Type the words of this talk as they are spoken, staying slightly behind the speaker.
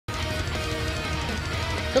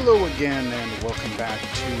Hello again and welcome back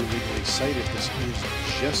to Legally Cited. This is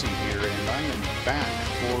Jesse here and I am back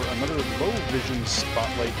for another low vision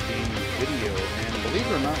spotlight gaming video. And believe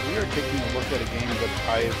it or not, we are taking a look at a game that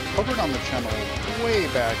I've covered on the channel way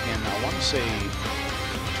back in, I want to say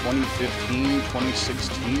 2015,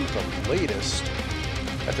 2016 the latest.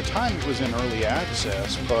 At the time it was in early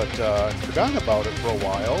access, but I forgot about it for a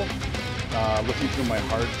while. Looking through my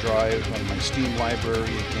hard drive on my Steam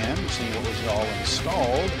library again, seeing what was all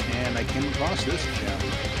installed, and I came across this gem,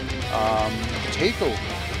 TakeOver,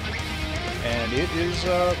 and it is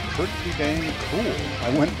pretty dang cool.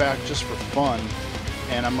 I went back just for fun,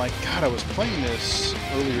 and I'm like, God, I was playing this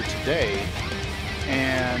earlier today,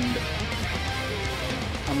 and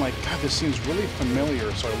I'm like, God, this seems really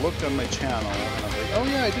familiar, so I looked on my channel, and I was like, oh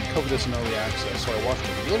yeah, I did cover this in early access, so I watched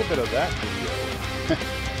a little bit of that video.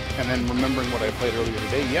 And then remembering what I played earlier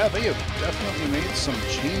today, yeah, they have definitely made some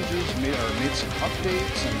changes, made some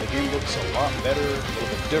updates, and the game looks a lot better, a little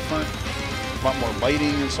bit different, a lot more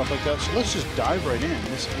lighting and stuff like that. So let's just dive right in.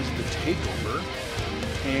 This is the TakeOver,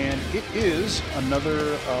 and it is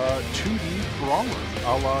another 2D brawler,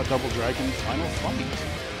 a la Double Dragon Final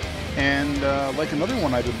Fight. And like another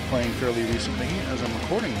one I've been playing fairly recently, as I'm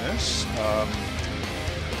recording this,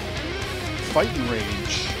 Fight and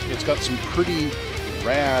Rage. It's got some pretty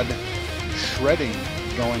rad shredding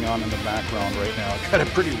going on in the background right now. Got a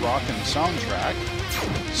pretty rockin' soundtrack.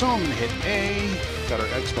 So I'm gonna hit A. Got our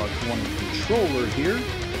Xbox One controller here.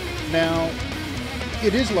 Now,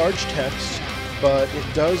 it is large text, but it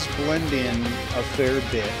does blend in a fair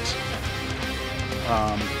bit.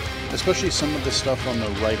 Especially some of the stuff on the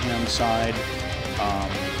right-hand side.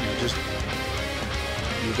 You know, just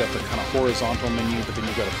you've got the kind of horizontal menu, but then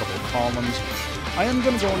you've got a couple of columns. I am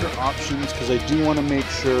going to go under options because I do want to make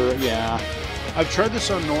sure, yeah, I've tried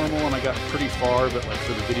this on normal and I got pretty far, but like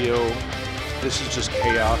for the video, this is just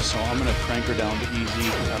chaos, so I'm going to crank her down to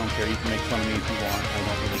easy. I don't care, you can make fun of me if you want, I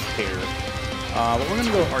don't really care. But we're going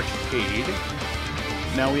to go arcade.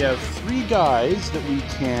 Now we have 3 guys that we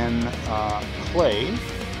can play,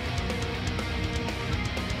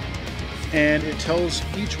 and it tells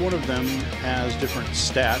each one of them has different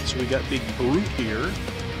stats. We got Big Brute here.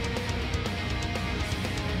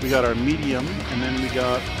 We got our medium, and then we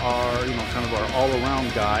got our, you know, kind of our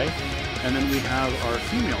all-around guy, and then we have our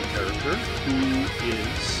female character, who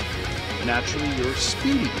is naturally your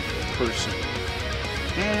speedy person.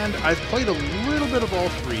 And I've played a little bit of all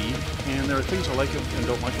 3, and there are things I like and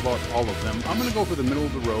don't like about all of them. I'm going to go for the middle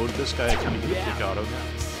of the road. This guy I kind of get a kick out of.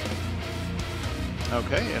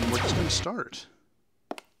 Okay, and we're just going to start.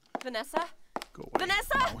 Vanessa? Go away,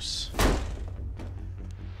 Vanessa? mouse.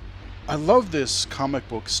 I love this comic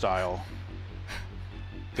book style.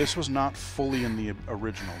 This was not fully in the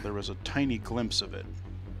original. There was a tiny glimpse of it.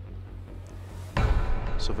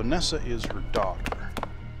 So Vanessa is her daughter.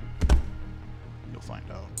 You'll find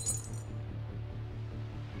out.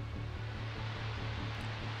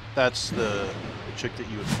 That's the chick that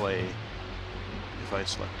you would play if I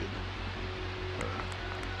selected her.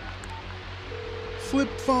 Flip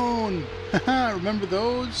phone! Haha, remember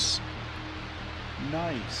those?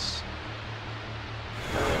 Nice.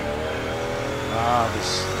 Ah,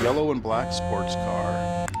 this yellow and black sports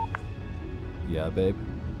car. Yeah, babe?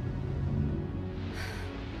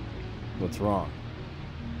 What's wrong?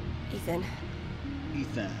 Ethan,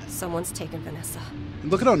 Ethan. someone's taken Vanessa.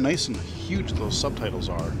 And look at how nice and huge those subtitles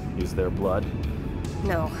are. Is there blood?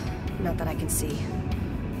 No, not that I can see.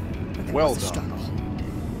 But there Well was a done.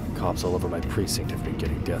 struggle. Cops all over my precinct have been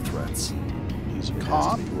getting death threats. He's a It has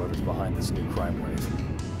cop. to be whoever's behind this new crime wave.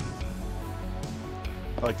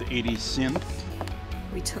 I like the 80s synth.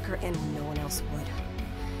 We took her in when no one else would.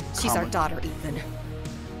 She's our Common. daughter, Ethan.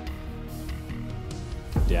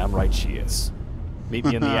 Damn right she is. Meet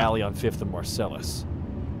me in the alley on 5th and Marcellus.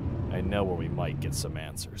 I know where we might get some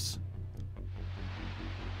answers.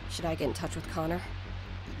 Should I get in touch with Connor?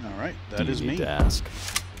 All right, Do that you is need me. to ask?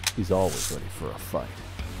 He's always ready for a fight.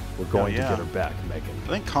 We're going yeah. to get her back, Megan. I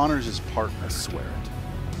think Connor's his partner. I swear it.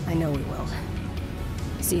 I know we will.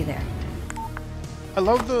 See you there. I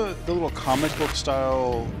love the little comic book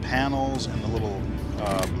style panels and the little,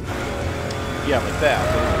 yeah, like that.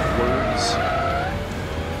 The little words,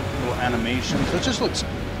 little animations. It just looks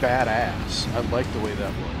badass. I like the way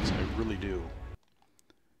that looks. I really do.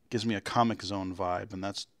 Gives me a Comic Zone vibe, and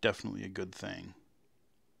that's definitely a good thing.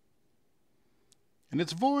 And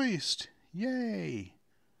it's voiced. Yay!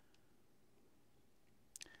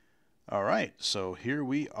 Alright, so here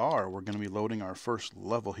we are. We're going to be loading our first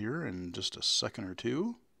level here in just a second or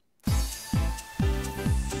two.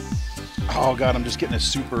 Oh god, I'm just getting a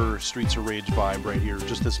super Streets of Rage vibe right here.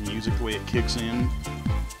 Just this music, the way it kicks in.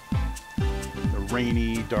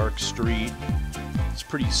 rainy, dark street. It's a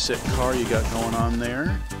pretty sick car you got going on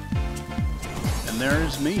there. And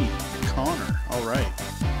there's me, Connor. All right.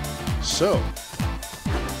 So,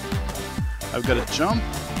 I've got a jump.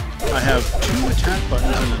 I have 2 attack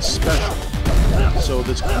buttons and it's special. So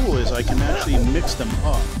what's cool is I can actually mix them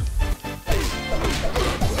up.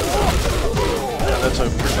 That's a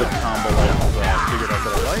pretty good combo I've figured out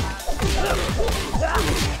that I like.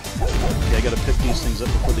 Okay, I gotta pick these things up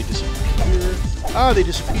before they disappear. Ah, they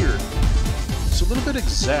disappeared. It's a little bit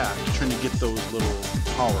exact trying to get those little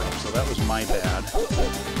power-ups, so that was my bad.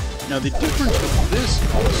 Now the difference with this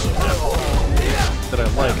also that I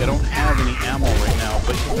like, I don't have any ammo right now,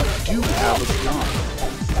 but you do have a gun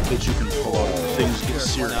that you can pull out if things get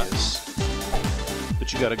serious.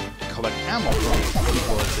 But you gotta collect ammo from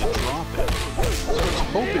people as they drop it. So I was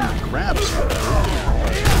hoping to grab something.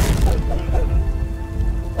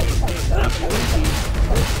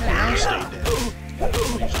 Hey, now stay dead.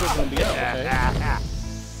 Oh, you're still gonna be out, okay?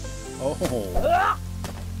 Oh.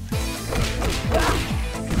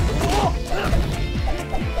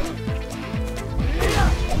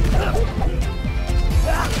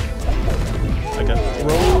 I got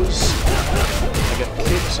throws, I got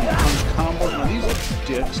kicks and punch combos. Now these are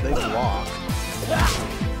dicks, they block.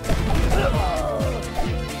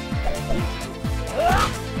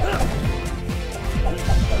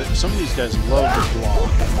 Some of these guys love to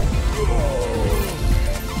block.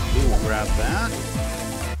 Ooh, grab that.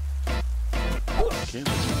 Okay,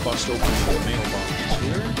 let's bust open the mailboxes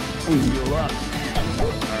here. Heal up.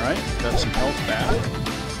 Alright, got some health back.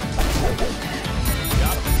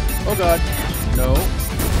 Got him. Oh god. No.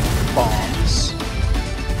 Bombs.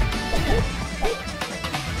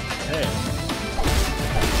 Hey.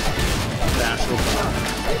 Dash open.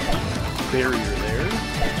 Barrier there.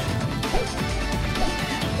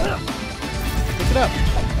 Pick it up.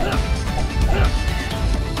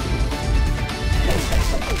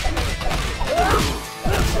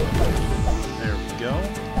 There we go.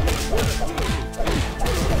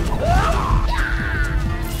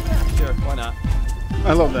 Sure, why not?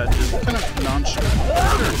 I love that. Just kind of nonchalant.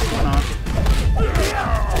 Sure, why not?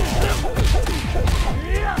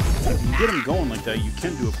 If you can get them going like that, you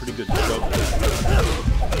can do a pretty good job. So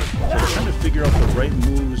I'm trying to figure out the right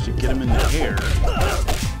moves to get them in the air.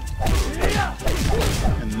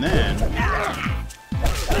 And then...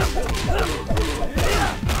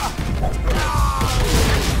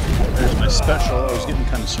 there's my special. I was getting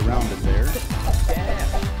kind of surrounded there. Yeah,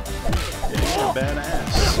 you're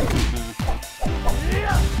badass.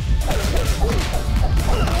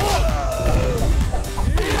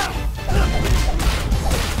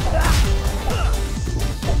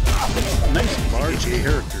 Nice large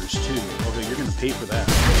characters too. Okay, you're gonna pay for that.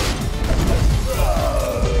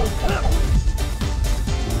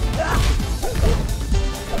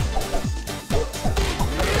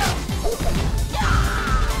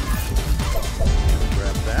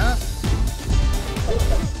 Grab that.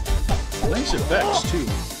 Nice effects too. You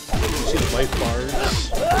see the life bars.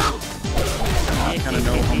 I kind of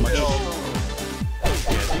know how much.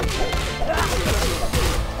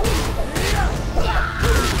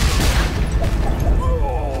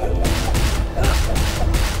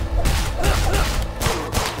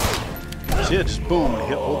 Yeah, just boom,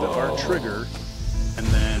 hit hold the R trigger, and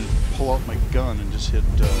then pull out my gun and just hit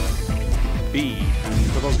B. And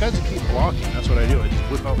for those guys that keep blocking, that's what I do. I just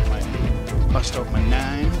whip out bust out my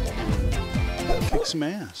 9, and kick some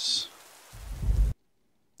ass.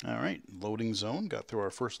 All right, loading zone. Got through our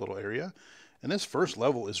first little area, and this first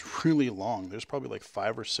level is really long. There's probably like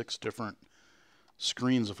 5 or 6 different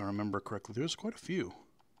screens, if I remember correctly. There's quite a few.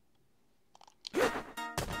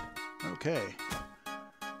 Okay.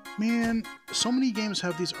 Man, so many games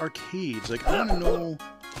have these arcades. Like, I want to know,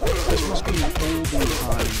 this must be olden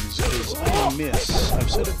times, because I miss,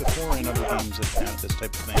 I've said it before in other games that have this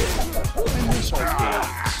type of thing, I miss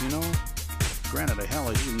arcades, you know? Granted,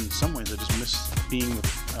 in some ways I just miss being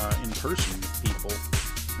with, in person with people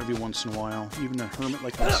every once in a while, even a hermit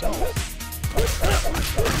like myself.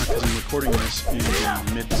 Because I'm recording this in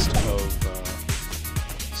the midst of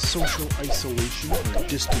social isolation, or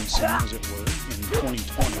distancing, as it were, in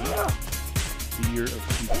 2020, the year of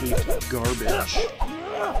complete garbage.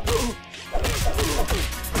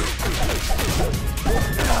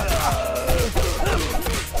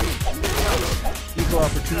 Equal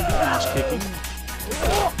opportunity ass kicking.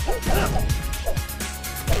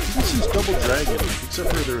 Even since Double Dragon, except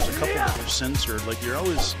for there's a couple that are censored, like you're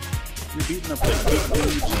beating up like big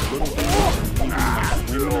dudes and little dudes, and even like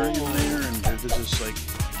women are in there, and there's just like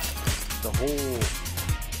the whole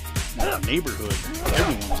neighborhood,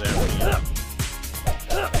 everyone's after you.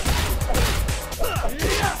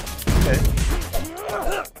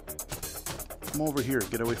 over here.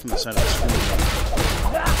 Get away from the side of the screen.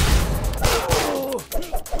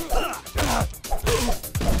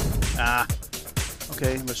 Ah.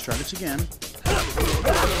 Okay, let's try this again.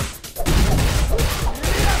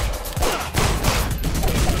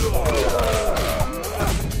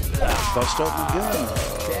 Bust out the gun.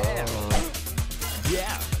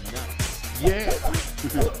 Yeah. Yeah.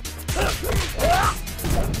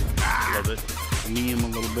 Love it. Knee him a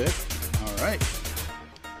little bit. All right.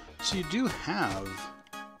 So you do have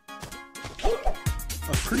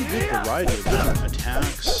a pretty good variety of different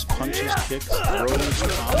attacks, punches, kicks, throws,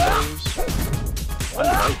 combos. I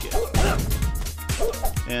like it.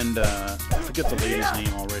 And I forget the lady's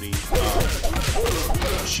name already.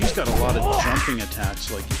 She's got a lot of jumping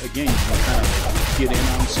attacks. Like, again, you can kind of get in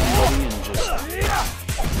on somebody and just...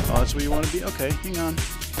 Oh, that's where you want to be? Okay, hang on.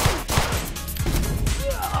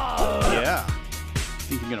 Yeah. I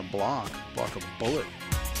think you're going to block a bullet.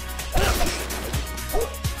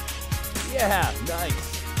 Yeah,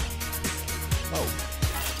 nice. Oh.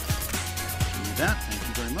 Need that. Thank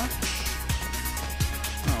you very much.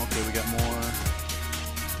 Oh, okay, we got more.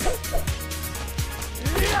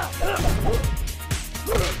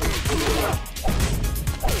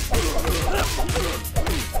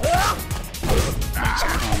 Nice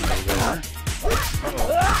combo there.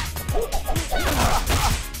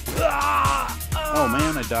 Oh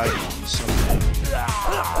man, I died once. Okay. I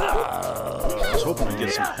was hoping to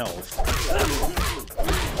get some health.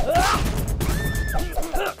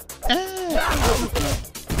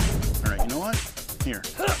 Alright, you know what? Here.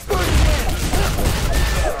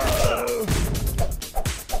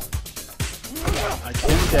 I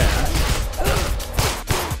can dash.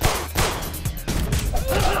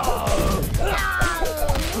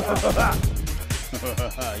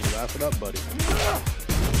 You laugh it up, buddy.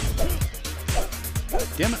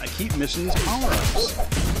 Damn it, I keep missing these power-ups.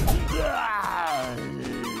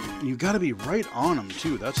 You gotta be right on them,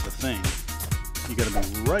 too. That's the thing. You gotta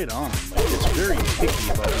be right on them. Like, it's very picky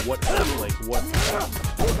about what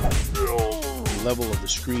level of the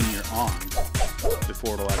screen you're on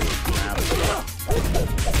before it'll actually grab it.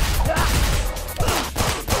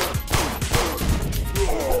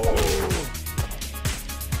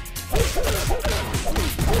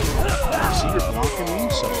 See, you're blocking me,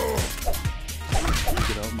 so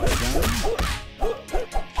get out my gun.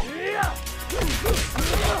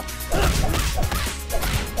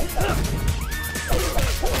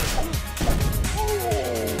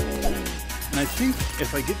 And I think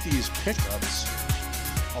if I get these pickups,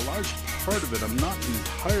 a large part of it, I'm not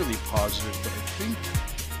entirely positive, but I think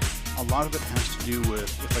a lot of it has to do with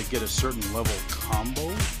if I get a certain level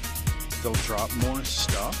combo, they'll drop more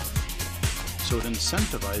stuff. So it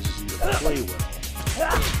incentivizes you to play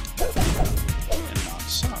well and not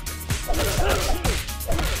suck.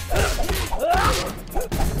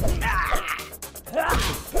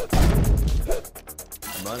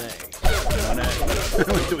 Money. Money. I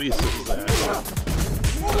like the way he says that.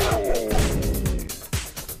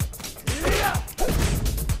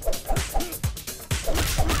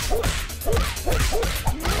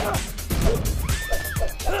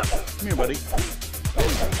 Come here, buddy.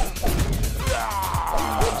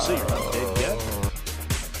 See, you're not dead yet.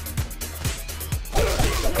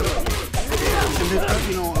 And they've got,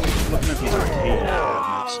 you know, I'm looking at these arcade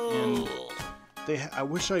cabinets, and I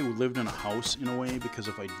wish I lived in a house in a way, because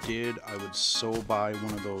if I did, I would so buy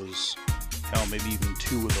one of those, hell, maybe even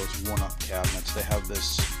two of those one-up cabinets. They have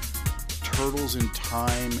this Turtles in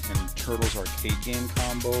Time and Turtles arcade game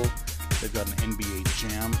combo. They've got an NBA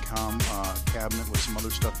Jam cabinet with some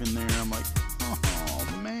other stuff in there. I'm like, oh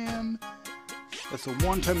man. That's the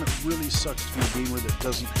one time it really sucks to be a gamer that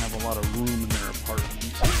doesn't have a lot of room in their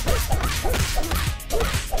apartment.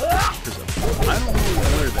 Because I don't know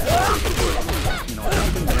where the hell to put, you know,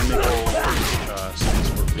 everything that I make space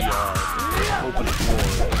for VR, open it more,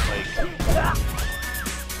 like...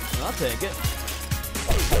 I'll take it.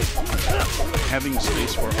 Having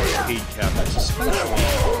space for arcade cabinets, especially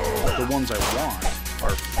the ones I want,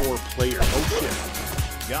 are 4-player. Oh shit.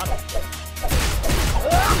 Got him.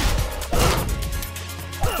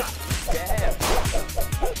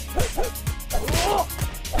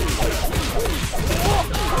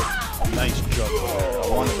 Nice jump there. I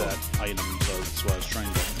wanted that item, so that's why I was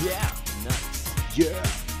trying to... Yeah, nice. Yeah.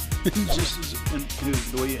 Just and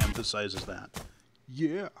the way he emphasizes that.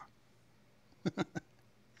 Yeah.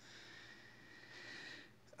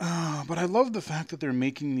 But I love the fact that they're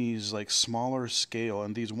making these like smaller scale,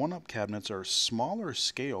 and these one-up cabinets are smaller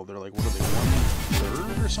scale. They're like, what are they,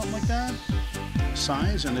 1/3 or something like that?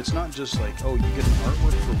 size, and it's not just like, oh, you get an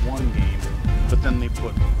artwork for one game, but then they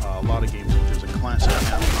put a lot of games. There's a classic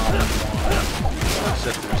Capcom one. Like I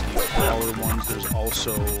said, there's these brawler ones. There's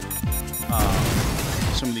also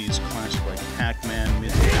some of these classic like Pac-Man,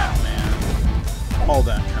 Ms. Pac-Man, all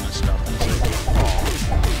that kind of stuff. And it's like, oh,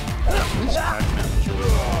 Ms. Pac-Man was really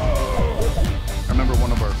cool. I remember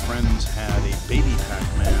one of our friends had a baby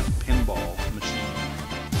Pac-Man pinball machine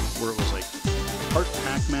where it was like part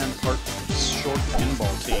Pac-Man, part short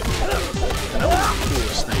pinball table. And that was the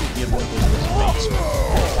coolest thing. He had one of those in his basement.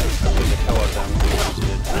 I played the hell out of that when I was a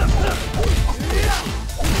kid.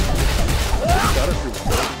 Got it through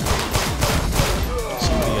one.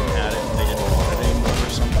 Somebody had it and they didn't want it anymore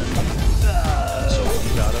or something. So he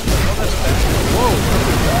got it. Oh, that's bad. Whoa!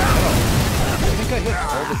 I think I hit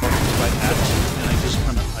all the buttons by accident and I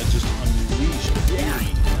just unleashed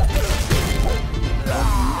fury.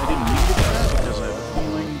 I didn't need to do that because I have a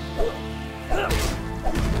feeling.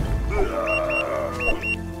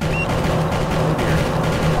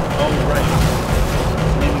 Oh, right.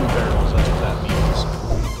 Flaming barrels, that's what that means.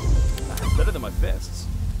 Better than my fists.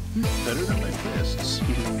 Better than my fists.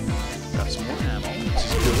 Got some more ammo, which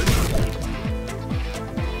is good.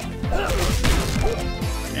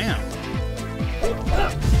 Damn.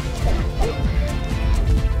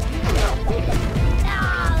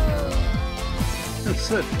 That's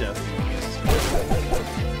a death noise.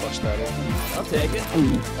 Bust that open. I'll take it.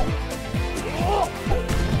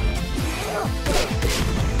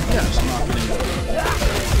 Yeah, it's not getting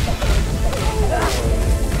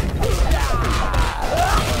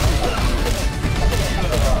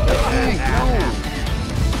Hey, no!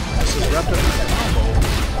 This is wrapped up in a combo.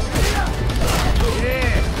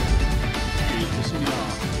 Yeah! Dude, this is not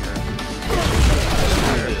here. Let's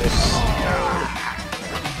do this.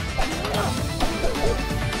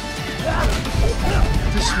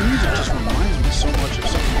 This music just reminds me so much of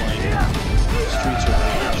something like Streets of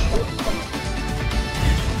Rage.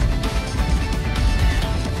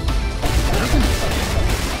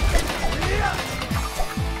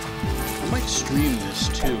 I might stream this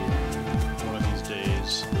too one of these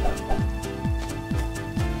days.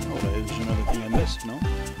 Oh, there's another thing I missed, no?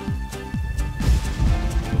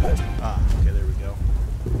 Ah, okay, there we go.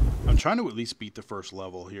 I'm trying to at least beat the first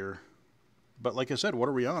level here. But like I said, what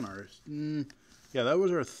are we on? Yeah, that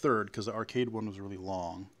was our third because the arcade one was really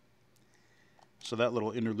long. So that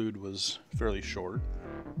little interlude was fairly short.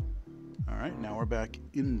 Alright, now we're back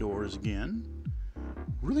indoors again.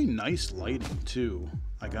 Really nice lighting too,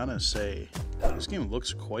 I gotta say. This game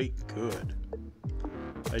looks quite good.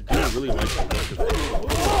 I do really like the look of it.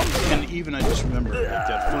 And even I just remember like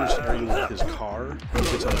that first area with his car, he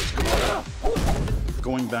gets on his car,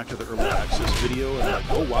 going back to the early access video and like,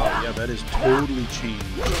 oh wow, yeah, that has totally changed.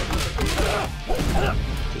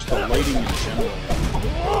 Just the lighting in general.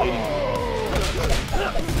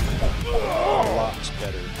 A lot's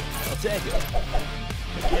better. I'll take it.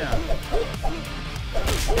 Yeah.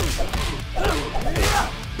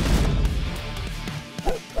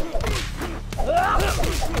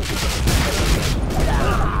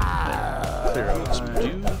 Clear out some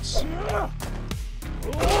dudes.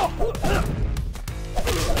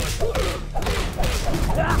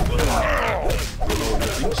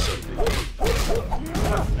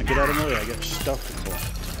 I get out of my way, I got stuff to collect.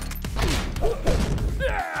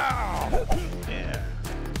 Yeah.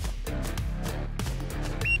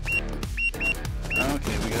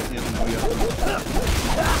 Okay, we got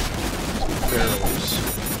barrels.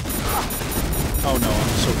 Oh no,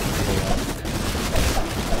 I'm so full.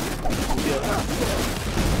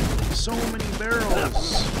 So many barrels.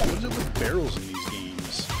 What is it with barrels in these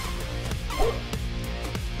games?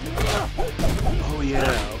 Oh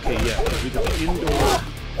yeah, okay, yeah. We got the indoor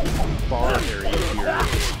bar area here,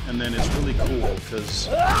 and then it's really cool because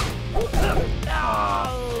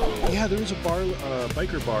yeah, there was a bar,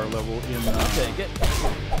 biker bar level in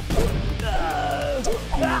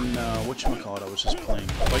whatchamacallit I was just playing,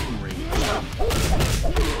 Fighting Range.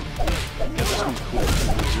 Yeah, this one's cool.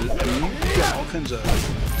 I mean, you got all kinds of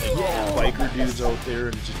biker dudes out there,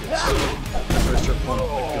 and it just gets after I start pulling out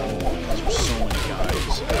my gun because there's so many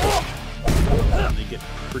guys. And they get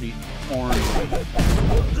pretty ornery.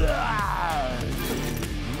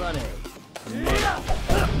 Money.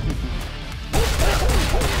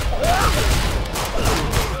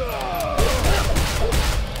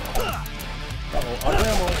 Oh, out of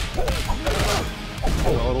ammo. Oh,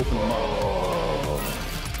 well, it opened them up.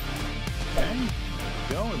 Okay, there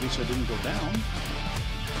we go. At least I didn't go down.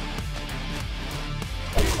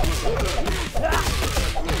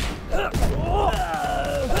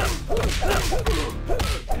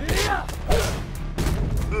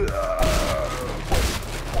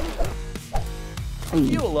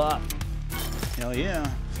 Fuel up. Hell yeah.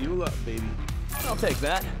 Fuel up, baby. I'll take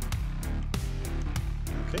that.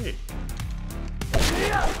 Okay.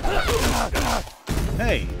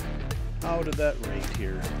 Hey! How did that rate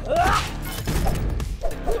here?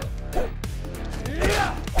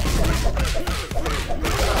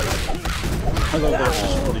 I thought that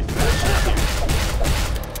was really fast.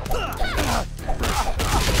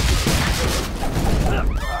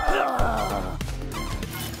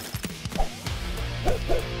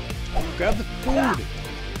 Grab the food,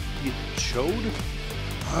 you chode.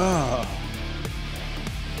 Ah.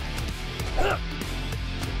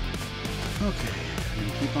 Okay,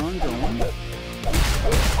 gonna keep on going.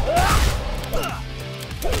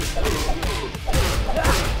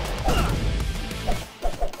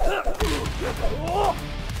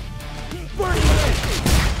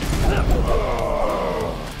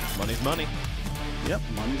 Money's money. Yep,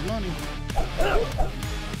 money's money.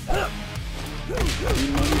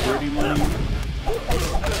 Clean money, dirty money.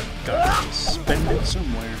 Gotta spend it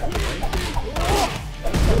somewhere, right?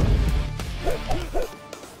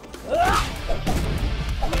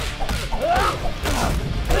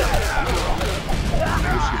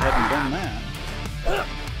 Wish you hadn't done that.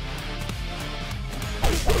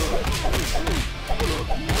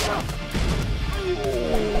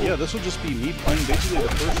 Yeah, this will just be me playing basically the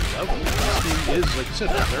first level. This thing is, like I said,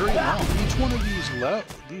 very long.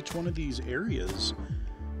 Each one of these areas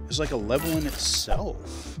is like a level in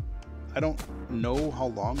itself. I don't know how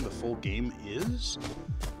long the full game is,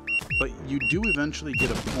 but you do eventually get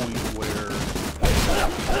a point where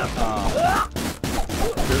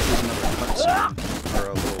there is another cutscene or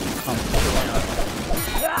a little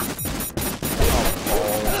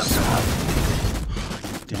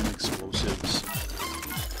damn explosives.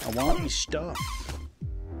 I want my stuff.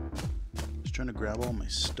 Just trying to grab all my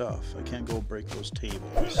stuff. I can't go break those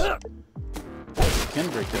tables. I can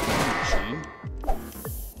break that vending machine.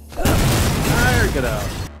 There, get out.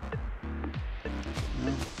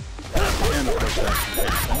 And of course that can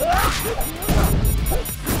happen.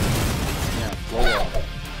 Yeah, blow up.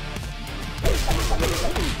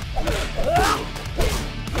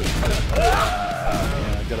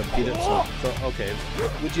 Yeah, I gotta beat it so... Okay,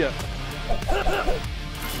 would you...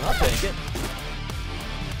 I'll take it.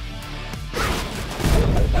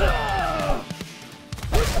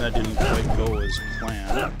 That didn't quite go as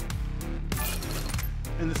planned.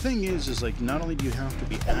 And the thing is like, not only do you have to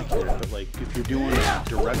be accurate, but like, if you're doing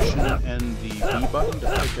direction and the B button to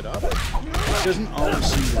pick it up, it doesn't always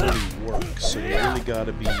seem to really work. So you really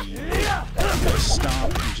gotta be, you gotta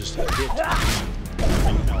stop and just hit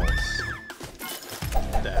something else.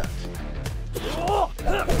 That.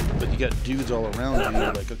 But you got dudes all around you,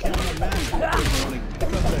 you're like, okay, I'm mad. I want to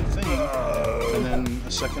pick up that thing, and then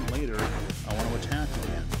a second later, I want to attack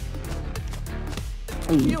again.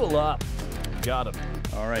 Fuel up. Got him.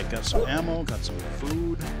 Alright, got some ammo, got some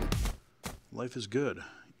food. Life is good.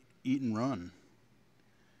 Eat and run.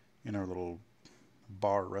 In our little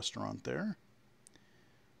bar restaurant there.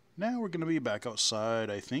 Now we're going to be back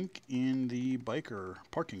outside, I think, in the biker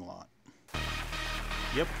parking lot.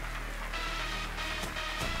 Yep.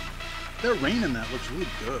 That rain in that looks really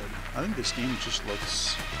good. I think this game just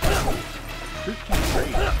looks pretty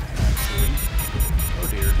great, actually. Oh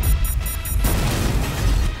dear.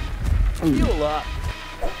 Fuel up.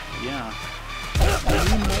 Yeah. I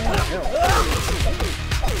need more help.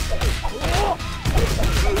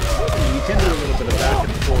 You can do a little bit of back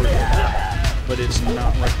and forth, but it's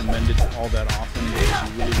not recommended all that often because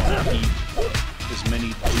you really want to keep as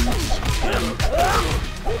many dudes as you can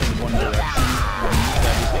in one direction. And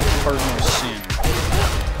that is the cardinal sin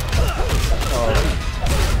of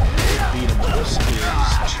beat 'em ups, is to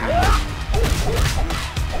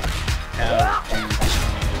have dudes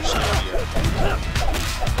on either side of you.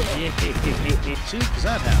 See, because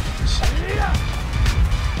that happens.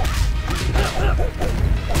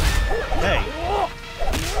 Hey!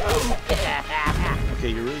 Okay,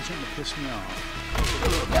 you're really trying to piss me off.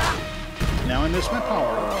 Now I miss my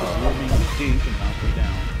power, because you made me dink and knock me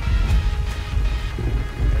down.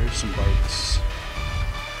 There's some bikes.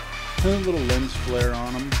 A little lens flare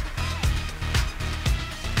on them.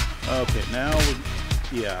 Okay, now we...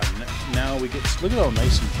 Yeah, now we get... Look at how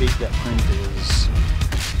nice and big that print is.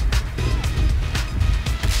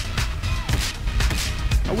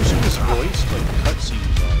 I wish it was voiced like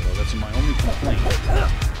cutscenes are, though. That's my only complaint.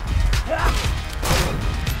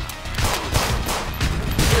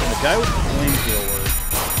 The guy with the flamethrower.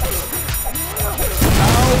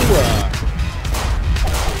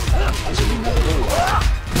 Doesn't mean that really well.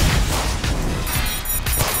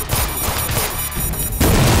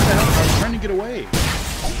 What the hell? I was trying to get away.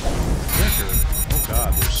 Drinker. Oh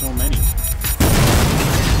god, there's so many.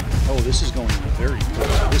 Oh, this is going very quick.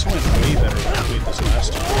 This went way better than I played this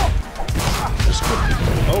last time. This could be...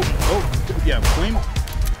 Oh, yeah, flame...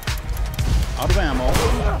 Out of ammo.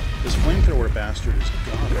 This flamethrower bastard is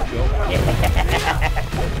gotta go.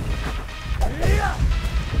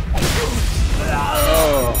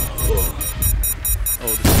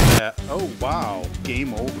 Oh, this is bad. Oh, wow.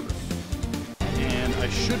 Game over. And I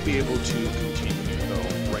should be able to continue,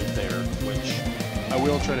 though, right there, which I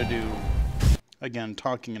will try to do. Again,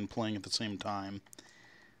 talking and playing at the same time.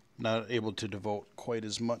 Not able to devote quite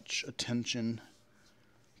as much attention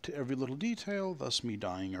to every little detail, thus me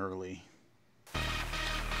dying early.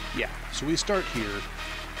 Yeah, so we start here.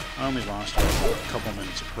 I only lost a couple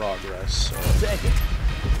minutes of progress, so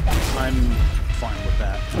I'm fine with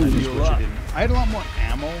that. I had a lot more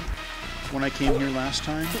ammo when I came here last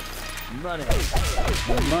time. Money.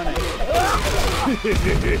 Money.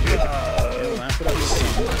 Yeah, laugh it up,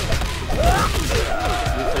 son.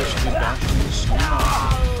 Your fish be bashing the snow.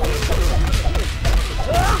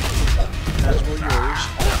 That's what yours,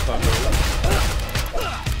 fucker.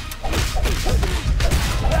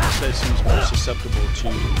 This guy seems more susceptible to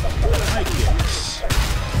high kicks.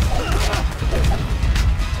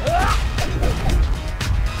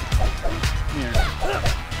 Here.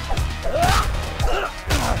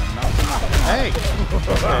 Hey!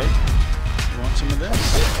 Okay. You want some of this?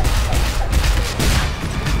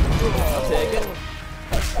 I'll take it.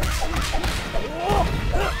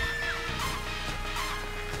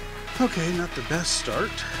 Okay, not the best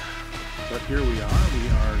start. But here we are. We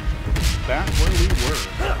are back where we were.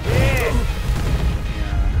 Yeah.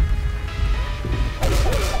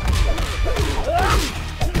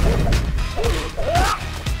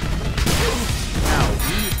 Ow.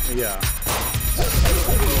 Yeah.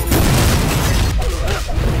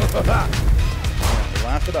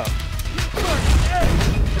 Laugh it up.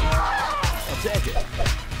 I'll take it.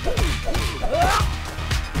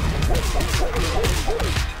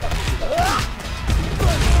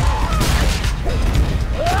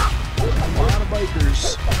 A lot of bikers.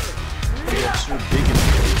 Yes, they're big and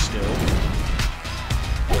heavy still.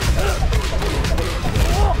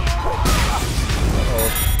 Uh-oh.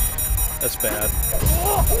 That's bad.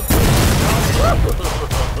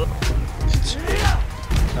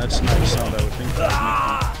 That's not a sound I would think that would make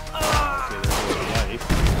me... Okay, there goes a life.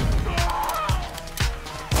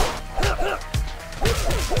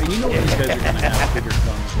 And you know these guys are going to have bigger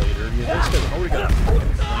guns later. Yeah, this guy's already got a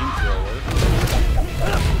flamethrower.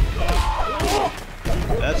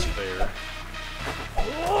 That's fair. I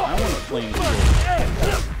want a flamethrower.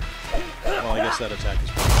 Well, I guess that attack is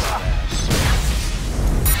pretty fast.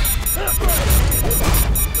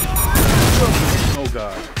 Oh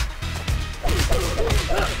god.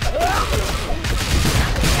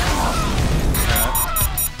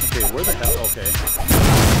 Okay, where the hell? Okay.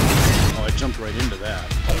 Oh, I jumped right into that.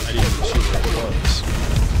 I didn't even see where it was.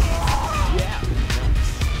 Yeah.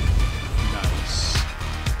 Nice.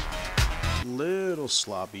 Little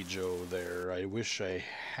sloppy Joe there. I wish I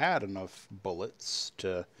had enough bullets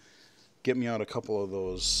to get me out a couple of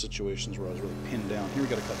those situations where I was really pinned down. Here we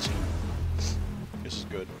got a cutscene. This is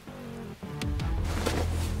good.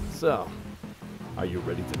 So, are you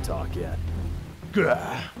ready to talk yet?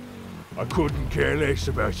 Gah, I couldn't care less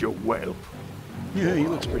about your whelp. Yeah, he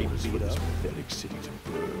looks pretty For beat this up. pathetic city to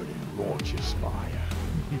burn and launch his fire.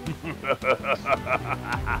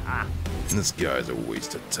 This guy's a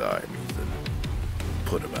waste of time, Ethan.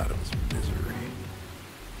 Put him out of his misery.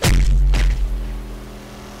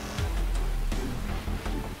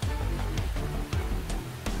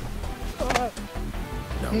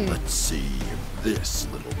 Now let's see if this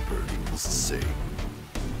little birdie will sing.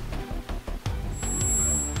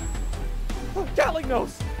 Oh, Gatling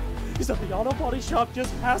nose! He's at the auto body shop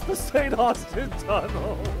just past the St. Austin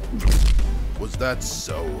Tunnel. Was that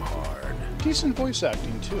so hard? Decent voice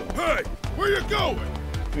acting too. Hey, where you going?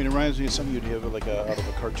 I mean, it reminds me of something you'd have like out of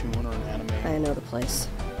a cartoon or an anime. I know the place.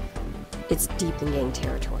 It's deep in gang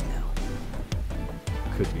territory, though.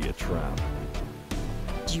 Could be a trap.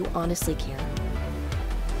 Do you honestly care?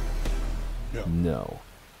 No.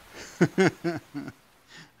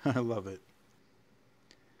 I love it.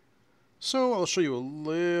 So I'll show you a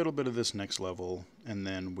little bit of this next level, and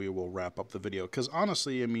then we will wrap up the video. Because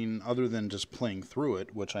honestly, I mean, other than just playing through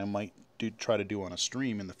it, which I might try to do on a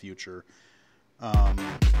stream in the future,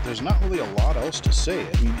 there's not really a lot else to say.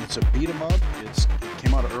 I mean, it's a beat 'em up. It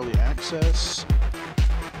came out of early access,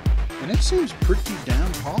 and it seems pretty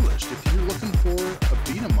damn polished. If you're looking for a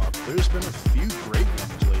beat 'em up, there's been a few great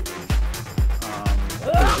ones lately.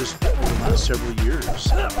 Just over the last several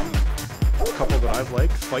years. a couple that I've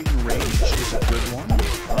liked. Fight and Rage is a good one.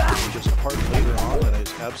 There's a part later on that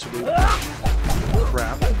is absolutely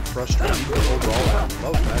crap and frustrating, but overall I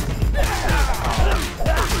love that game.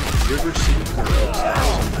 River City Girls, that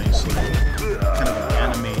was a nice little kind of an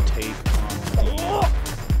anime take on the...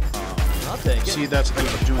 see, that's the thing, I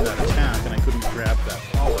was doing that attack and I couldn't grab that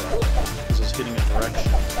power up because I was hitting a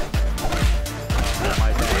direction.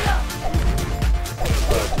 My bad.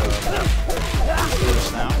 But there's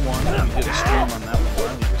that one. We did a stream on that one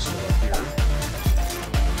while he was still up here.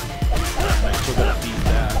 And I still gotta beat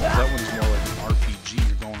that. That one's more like an RPG.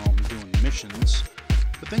 You're going out and doing missions.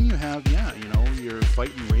 But then you have, yeah, you know, your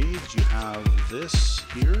Fight and Rage. You have this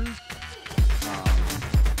here.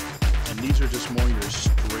 And these are just more your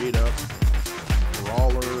straight up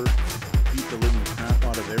brawler, beat the living crap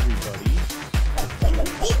out of everybody.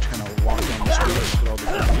 Just kind of walk down the streets with all the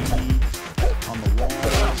graffiti on the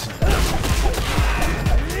walls and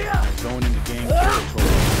going into gang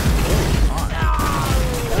territory. Oh my.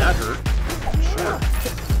 That hurt. Sure.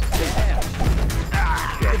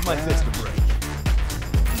 Give my fist a break.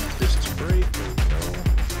 Fist's break. There we go.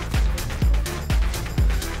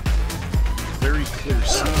 Very clear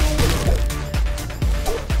sound.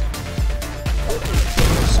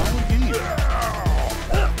 Solid game.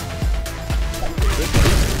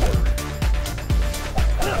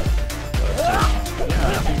 Yeah,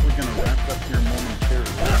 I think we're going to wrap it up here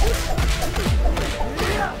momentarily.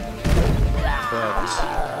 But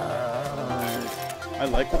I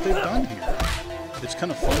like what they've done here. It's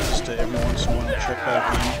kind of fun just to every once in a while check back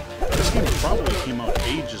in. This game probably came out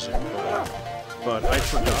ages ago, but I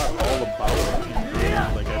forgot all about it.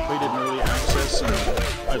 Like, I played it in early access, and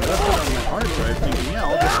I left it on my hard drive thinking, yeah,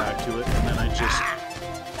 I'll get back to it, and then I just,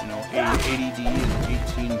 you know, ADD and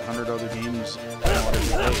 1,800 other games every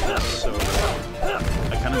day, so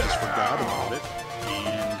I kind of just forgot about it,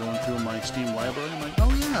 and going through my Steam library, I'm like,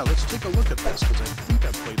 oh yeah, let's take a look at this, because I think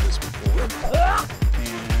I've played this before,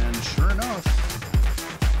 and sure enough,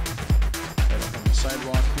 right up on the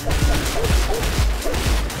sidewalk here,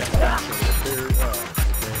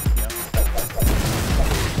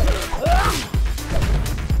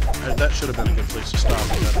 that should have been a good place to stop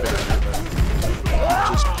with that barrier, but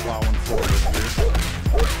just plowing forward here.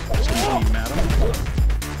 Somebody, madam,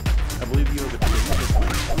 I believe you have a date with my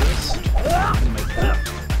wrist and my foot.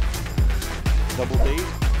 Double date.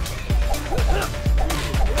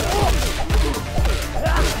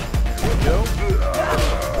 There we go.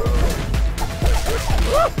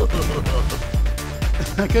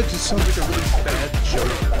 That guy just sounds like a really bad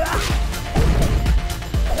joker.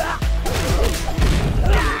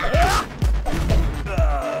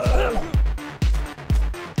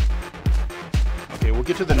 Okay, we'll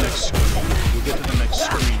get to the next screen. We'll get to the next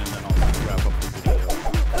screen and then I'll wrap up the video.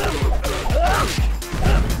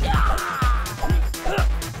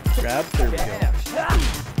 Grab, there we go.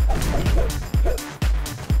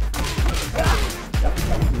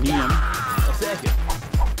 Neon. I'll take it.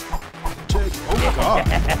 Oh god.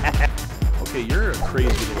 Okay, you're a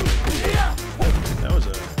crazy little kid. That was a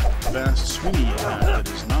fast swingy attack that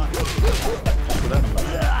is not just for that much.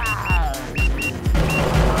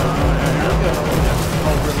 That's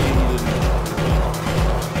all really needed.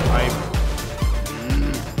 Flaming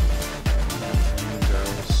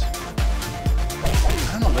barrels.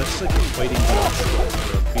 I don't know, that's like a fighting game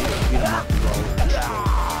or a beat 'em up brawler.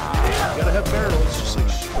 You gotta have barrels, just like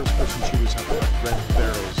first person shooters have to have red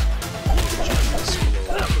barrels.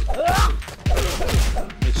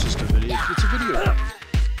 It's just a video. It's a video game.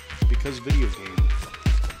 Because video game.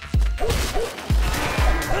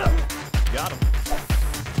 Got him.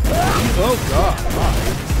 Oh god.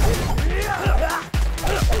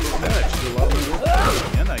 That actually allowed me to work.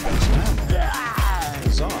 And I got some ammo.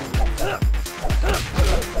 Huzzah.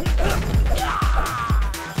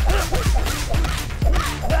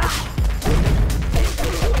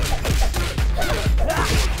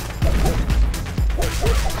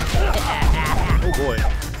 Oh boy.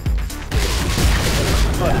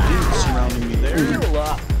 A lot of dudes surrounding me there.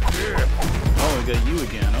 Oh, I got you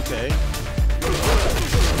again, okay.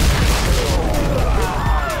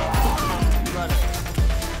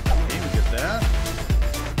 Okay, we get that.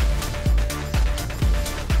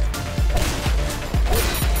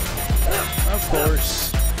 Of course.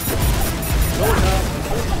 Going up.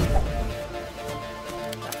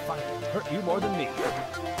 That fight hurt you more than me.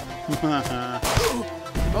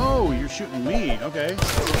 Oh, you're shooting me. Okay.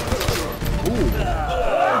 Ooh.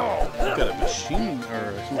 You've got a machine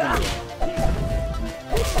or some kind of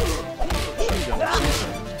machine gun or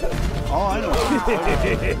something. Oh, I know.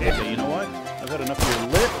 Okay, you know what? I've had enough of your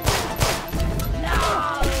lip.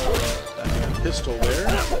 I got a pistol there.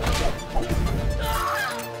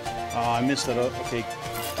 Oh, I missed that. Okay,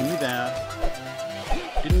 give me that.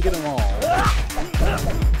 Didn't get them all.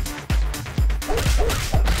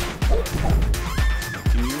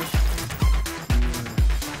 Give me your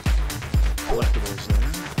collectibles there.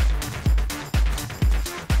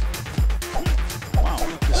 Wow,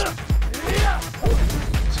 this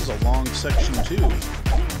is a long section too.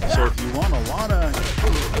 So if you want a lot of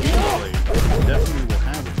gameplay, definitely will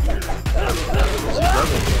have it here.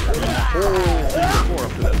 The whole thing before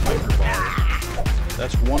up to that biker bar.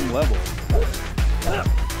 That's one level.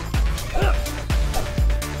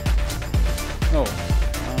 Oh,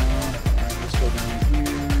 alright, let's go down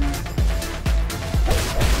here.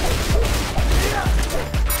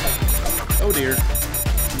 Oh dear.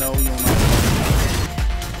 No, you'll not.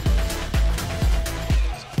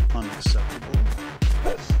 It's unacceptable.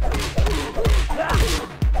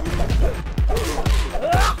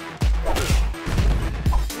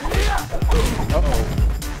 Uh-oh.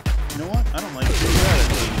 You know what? I don't like doing that at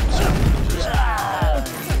games.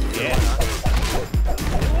 Yeah.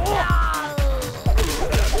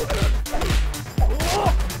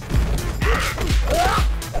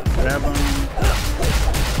 Grab him.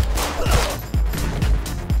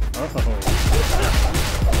 Uh-oh.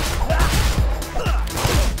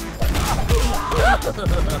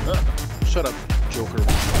 Shut up, Joker.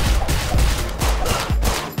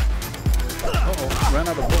 Uh-oh, ran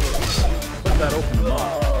out of bullets. Put that open him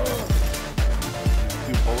up. A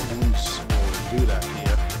few bullet wounds will do that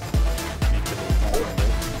here. Make it a little vulnerable.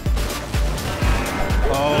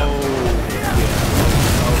 Oh,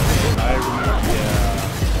 yeah. Okay, I remember,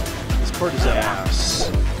 yeah. This part is ass.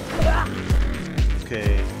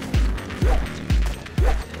 Okay.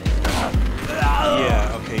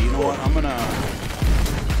 Yeah, okay, you know what? I'm gonna...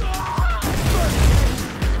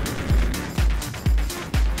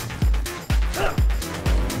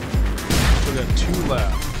 Still got 2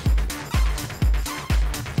 left.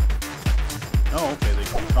 Oh, okay, they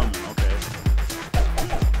keep coming, okay.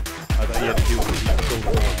 I thought you had to do it because you killed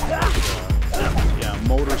them all. Yeah,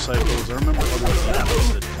 motorcycles. I remember other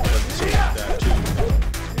games that say that too.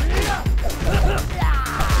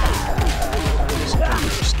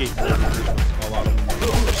 Skateboarders, a lot of them are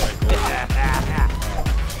motorcycles.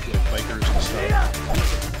 Like bikers and stuff.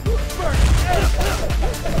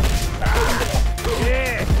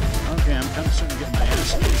 Okay, I'm kind of starting to get my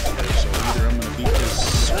ass beat today, so either I'm going to beat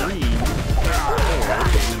this screen, or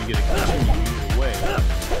I'm going to get a continue either way.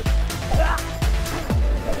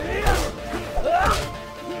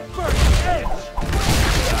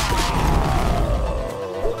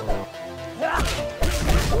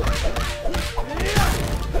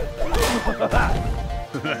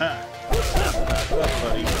 Back up,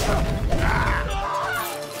 buddy.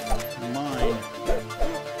 Mine.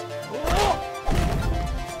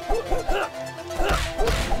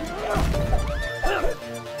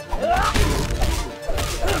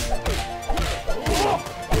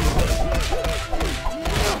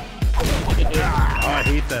 Oh, I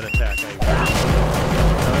hate that attack. Yep,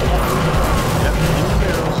 in the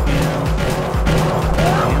barrels,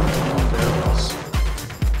 barrels.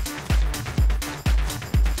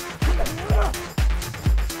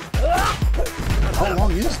 How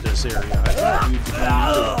long is this area? I thought we'd be going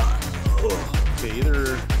okay,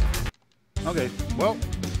 either... Okay, well,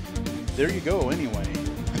 there you go anyway.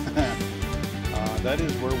 That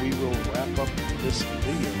is where we will wrap up this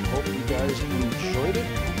video. Hope you guys enjoyed it.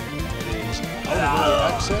 It is out of early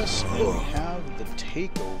access, and we have the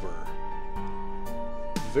takeover.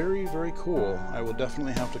 Very, very cool. I will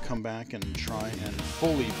definitely have to come back and try and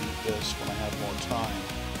fully beat this when I have more time.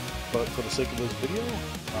 But for the sake of this video,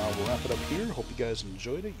 we'll wrap it up here. Hope you guys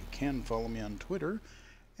enjoyed it. You can follow me on Twitter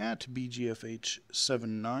at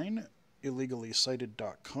BGFH79,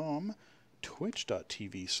 illegally-cited.com,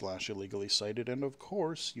 twitch.tv/illegally-cited, and of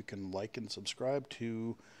course, you can like and subscribe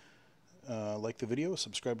to like the video,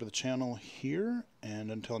 subscribe to the channel here, and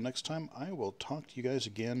until next time, I will talk to you guys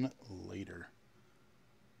again later.